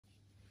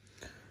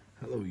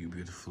Hello, you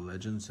beautiful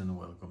legends, and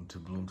welcome to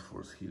Bloom's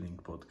Force Healing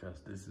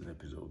Podcast. This is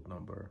episode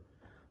number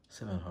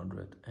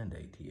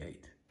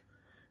 788,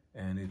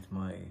 and it's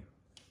my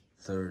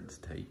third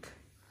take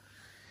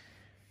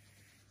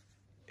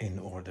in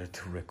order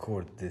to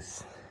record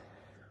this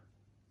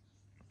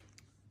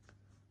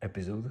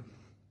episode.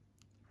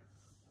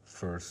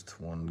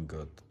 First one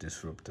got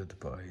disrupted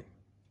by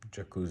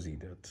jacuzzi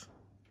that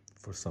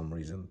for some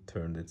reason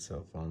turned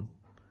itself on.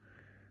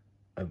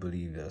 I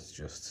believe that's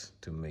just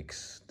to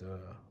mix the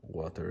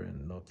water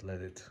and not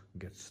let it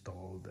get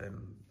stalled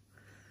and,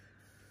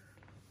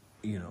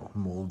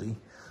 moldy.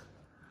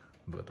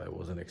 But I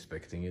wasn't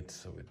expecting it,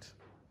 so it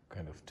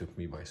kind of took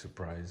me by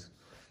surprise.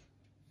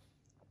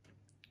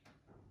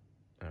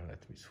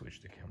 Let me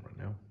switch the camera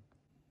now.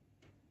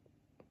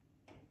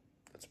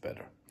 That's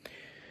better.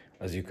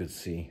 As you could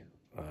see,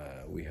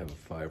 we have a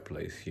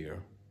fireplace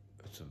here.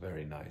 It's a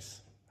very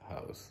nice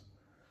house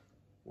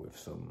with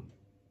some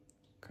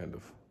kind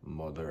of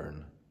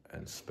modern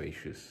and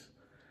spacious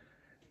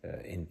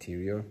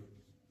interior.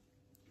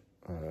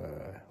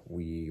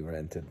 We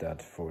rented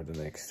that for the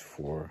next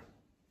 4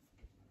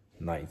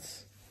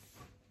 nights,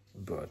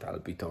 but I'll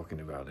be talking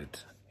about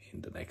it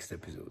in the next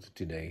episode.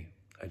 Today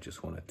I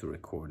just wanted to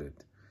record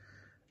it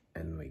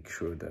and make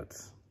sure that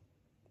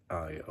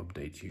I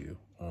update you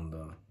on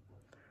the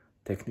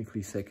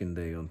technically second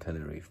day on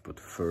Tenerife, but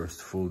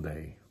first full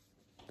day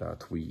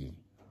that we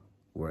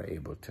were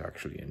able to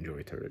actually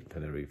enjoy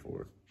Tenerife,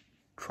 or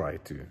try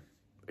to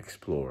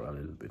explore a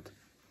little bit.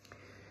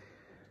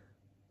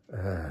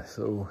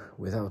 So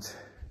without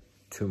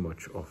too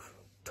much of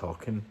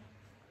talking,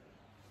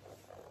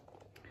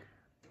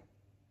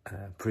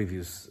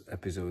 previous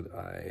episode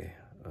I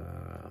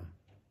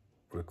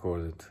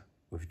recorded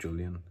with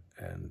Julian,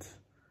 and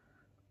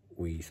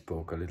we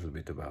spoke a little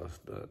bit about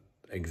the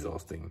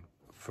exhausting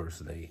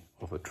first day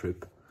of a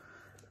trip.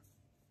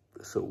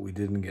 So we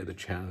didn't get a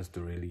chance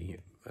to really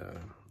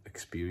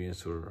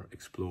experience or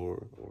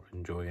explore or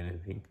enjoy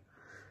anything.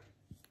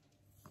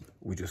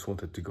 We just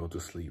wanted to go to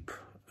sleep,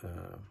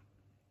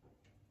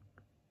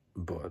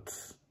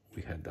 but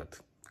we had that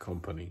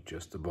company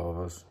just above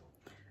us,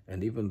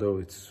 and even though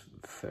it's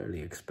a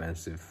fairly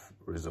expensive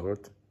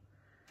resort,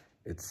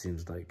 it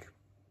seems like,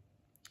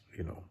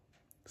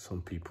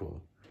 some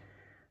people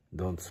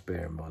don't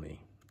spare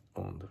money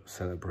on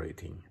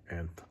celebrating,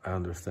 and I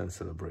understand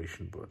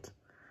celebration, but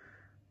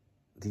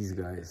these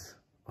guys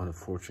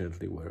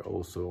unfortunately were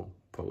also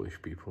Polish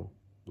people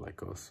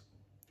like us,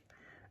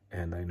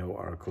 and I know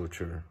our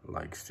culture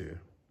likes to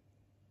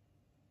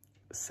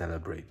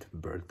celebrate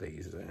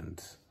birthdays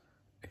and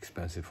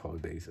expensive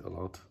holidays a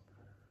lot,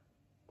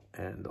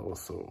 and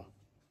also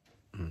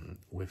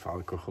with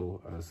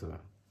alcohol as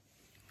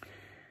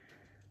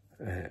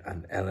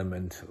an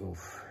element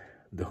of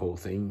the whole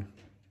thing.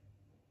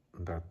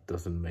 That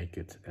doesn't make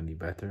it any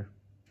better.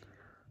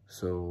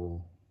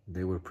 So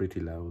they were pretty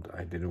loud.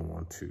 I didn't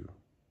want to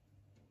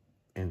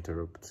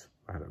interrupt.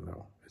 I don't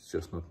know, it's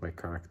just not my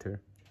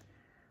character.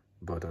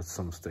 But at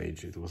some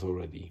stage it was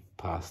already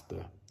past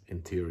the,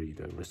 in theory,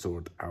 the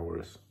resort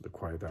hours, the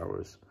quiet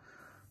hours.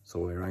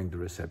 So I rang the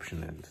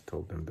reception and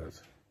told them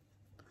that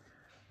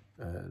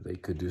they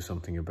could do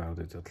something about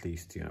it, at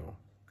least,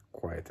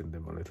 quieten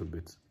them a little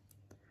bit.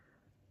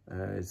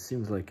 It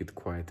seems like it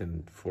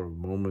quietened for a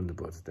moment,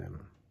 but then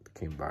it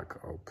came back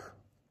up.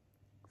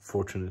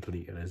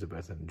 Fortunately,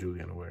 Elizabeth and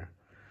Julian were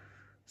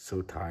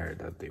so tired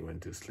that they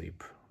went to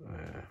sleep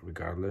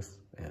regardless,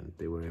 and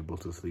they were able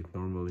to sleep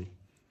normally.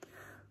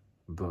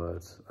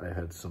 But I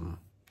had some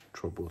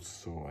troubles,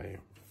 so I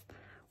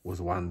was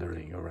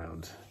wandering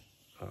around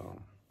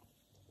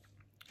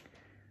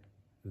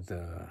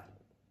the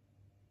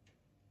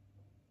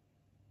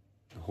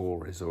whole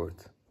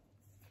resort,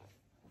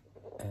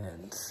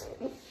 and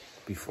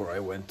before I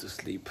went to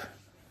sleep,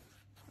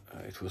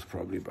 it was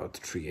probably about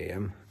 3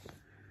 a.m.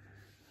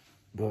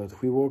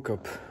 But we woke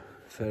up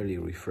fairly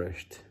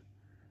refreshed.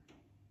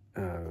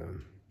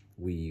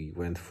 We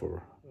went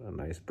for a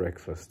nice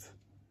breakfast,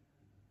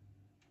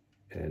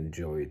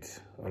 enjoyed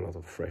a lot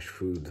of fresh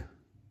food,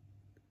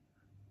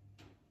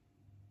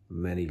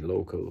 many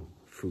local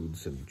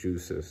foods and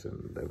juices,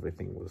 and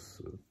everything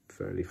was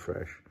fairly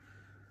fresh.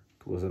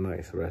 It was a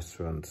nice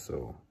restaurant,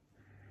 so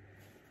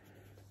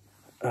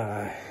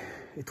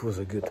it was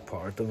a good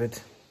part of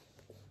it.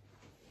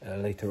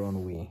 Later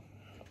on we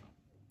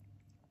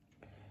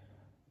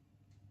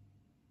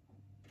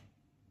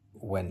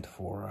went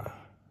for a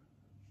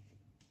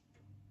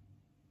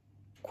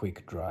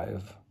quick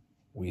drive.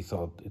 We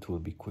thought it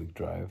would be quick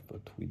drive,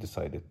 but we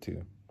decided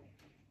to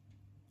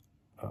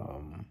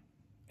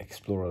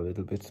explore a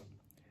little bit.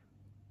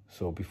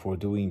 So before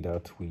doing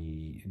that,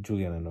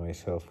 Julian and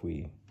myself,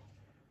 we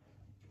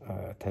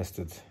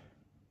tested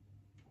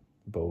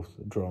both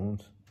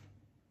drones.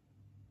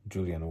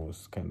 Julian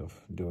was kind of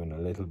doing a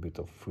little bit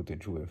of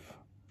footage with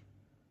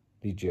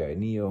DJI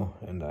Neo,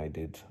 and I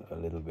did a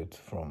little bit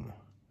from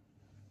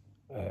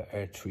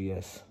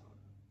R3S,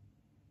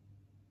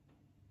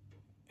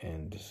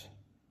 and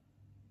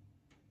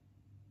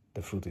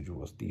the footage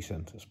was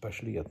decent,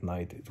 especially at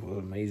night. It was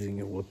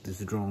amazing what this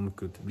drone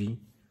could be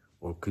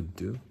or could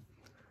do.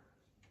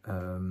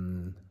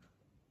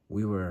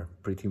 We were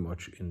pretty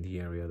much in the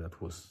area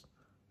that was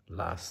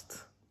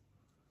last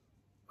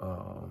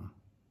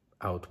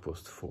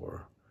outpost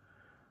for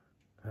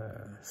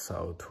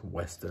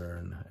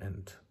southwestern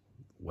and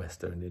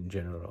western in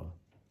general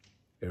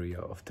area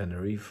of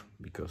Tenerife,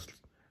 because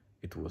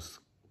it was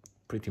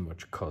pretty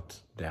much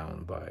cut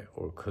down by,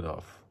 or cut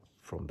off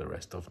from the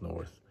rest of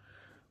north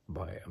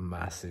by a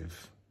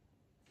massive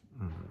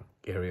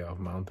area of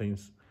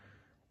mountains,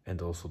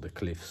 and also the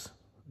cliffs.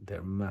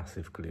 They're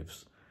massive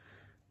cliffs.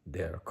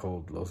 They're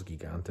called Los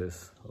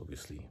Gigantes,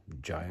 obviously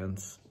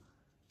giants,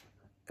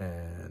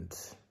 and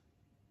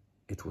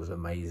it was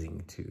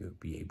amazing to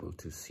be able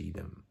to see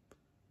them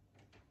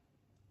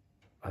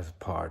as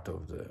part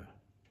of the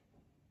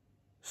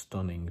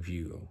stunning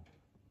view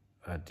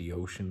at the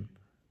ocean.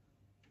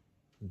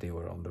 They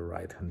were on the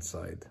right hand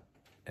side,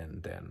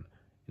 and then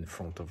in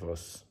front of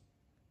us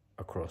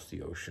across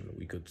the ocean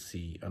we could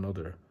see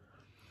another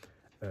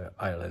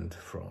island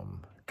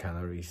from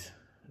Canaries,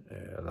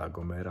 La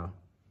Gomera.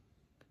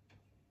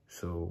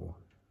 So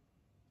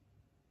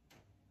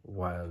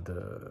while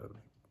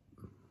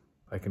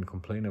I can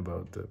complain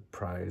about the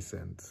price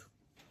and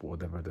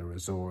whatever the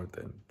resort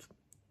and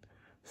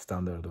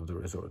standard of the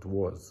resort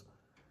was,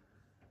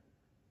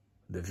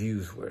 the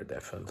views were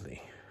definitely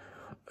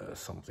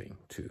something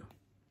to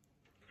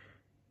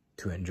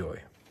enjoy.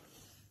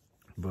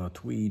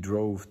 But we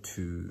drove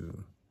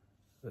to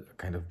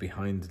kind of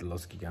behind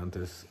Los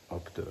Gigantes,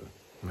 up the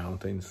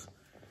mountains,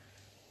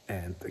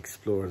 and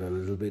explored a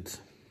little bit.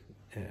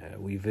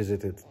 We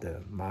visited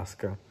the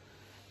Masca,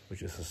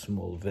 which is a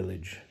small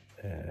village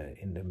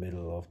in the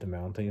middle of the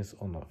mountains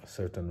on a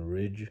certain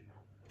ridge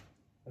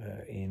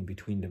in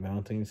between the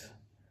mountains.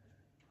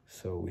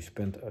 So we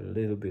spent a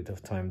little bit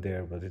of time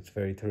there, but it's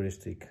very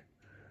touristic,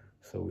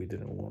 so we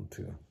didn't want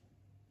to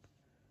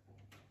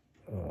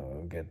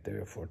get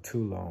there for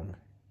too long.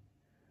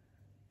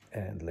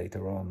 And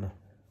later on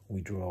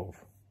we drove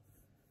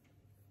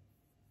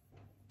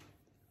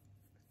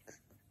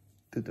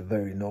to the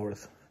very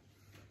north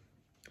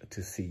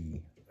to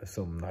see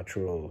some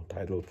natural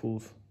tidal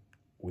pools.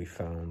 We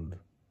found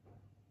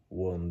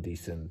one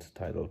decent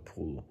tidal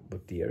pool,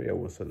 but the area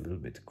was a little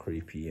bit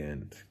creepy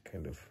and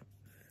kind of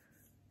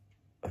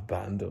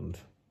abandoned.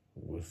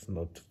 Was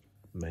not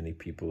many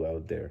people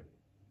out there.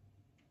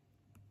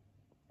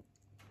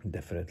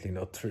 Definitely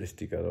not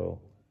touristic at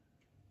all.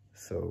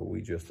 So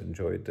we just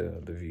enjoyed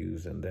the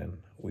views, and then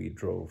we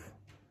drove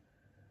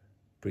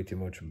pretty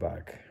much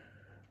back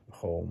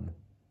home,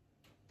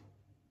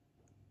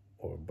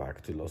 or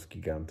back to Los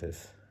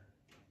Gigantes.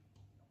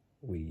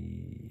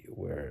 We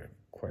were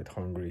quite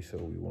hungry, so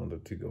we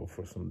wanted to go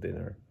for some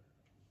dinner.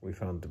 We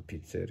found the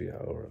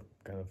pizzeria, or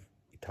kind of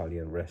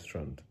Italian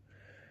restaurant,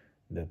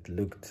 that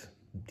looked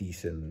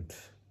decent,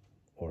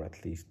 or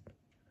at least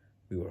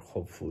we were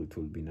hopeful it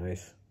would be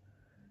nice.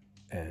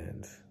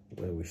 And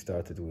when we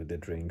started with the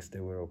drinks, they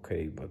were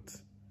okay, but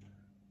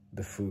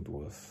the food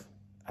was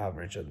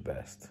average at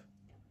best,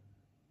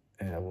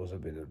 and that was a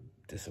bit of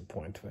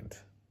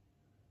disappointment.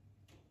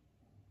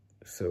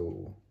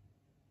 So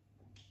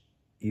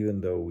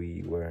even though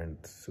we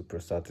weren't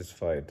super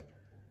satisfied,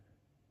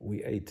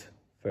 we ate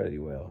fairly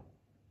well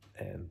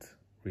and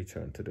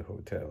returned to the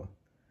hotel.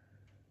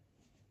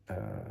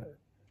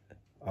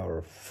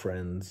 Our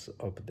friends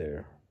up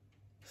there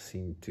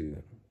seemed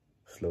to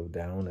slow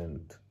down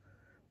and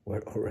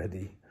were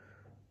already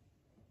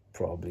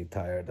probably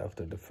tired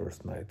after the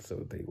first night, so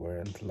they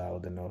weren't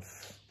loud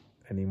enough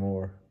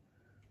anymore.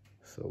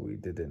 So we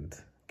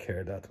didn't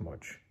care that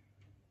much,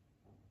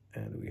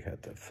 and we had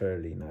a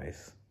fairly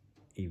nice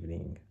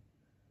evening,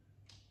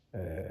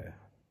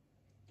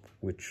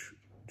 which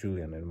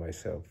Julian and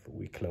myself,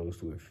 we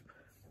closed with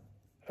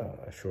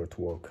a short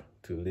walk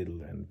to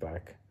Lidl and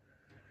back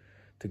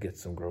to get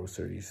some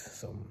groceries,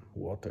 some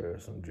water,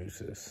 some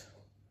juices,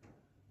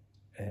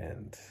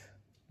 and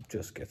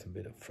just get a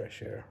bit of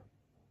fresh air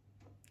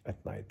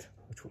at night,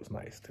 which was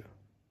nice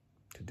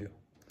to do.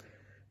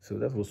 So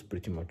that was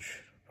pretty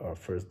much our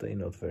first day.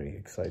 Not very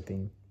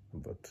exciting,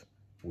 but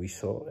we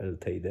saw El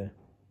Teide,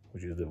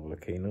 which is the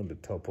volcano, the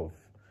top of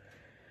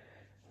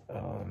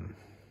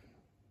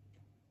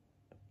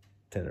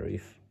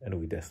Tenerife, and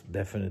we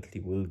definitely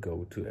will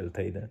go to El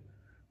Teide.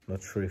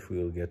 Not sure if we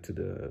will get to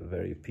the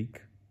very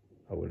peak.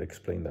 I will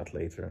explain that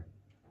later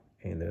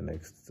in the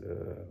next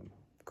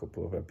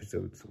couple of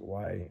episodes,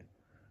 why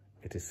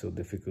it is so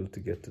difficult to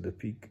get to the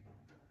peak.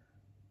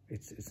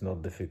 It's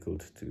not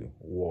difficult to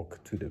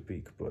walk to the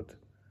peak, but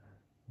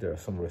there are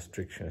some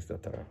restrictions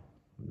that are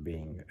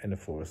being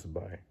enforced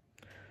by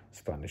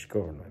Spanish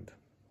government.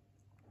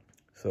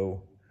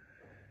 So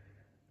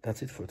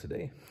that's it for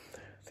today.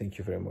 Thank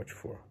you very much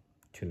for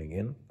tuning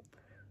in.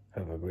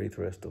 Have a great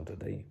rest of the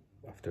day,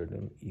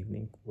 afternoon,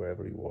 evening,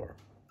 wherever you are.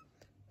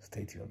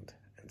 Stay tuned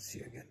and see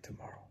you again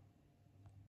tomorrow.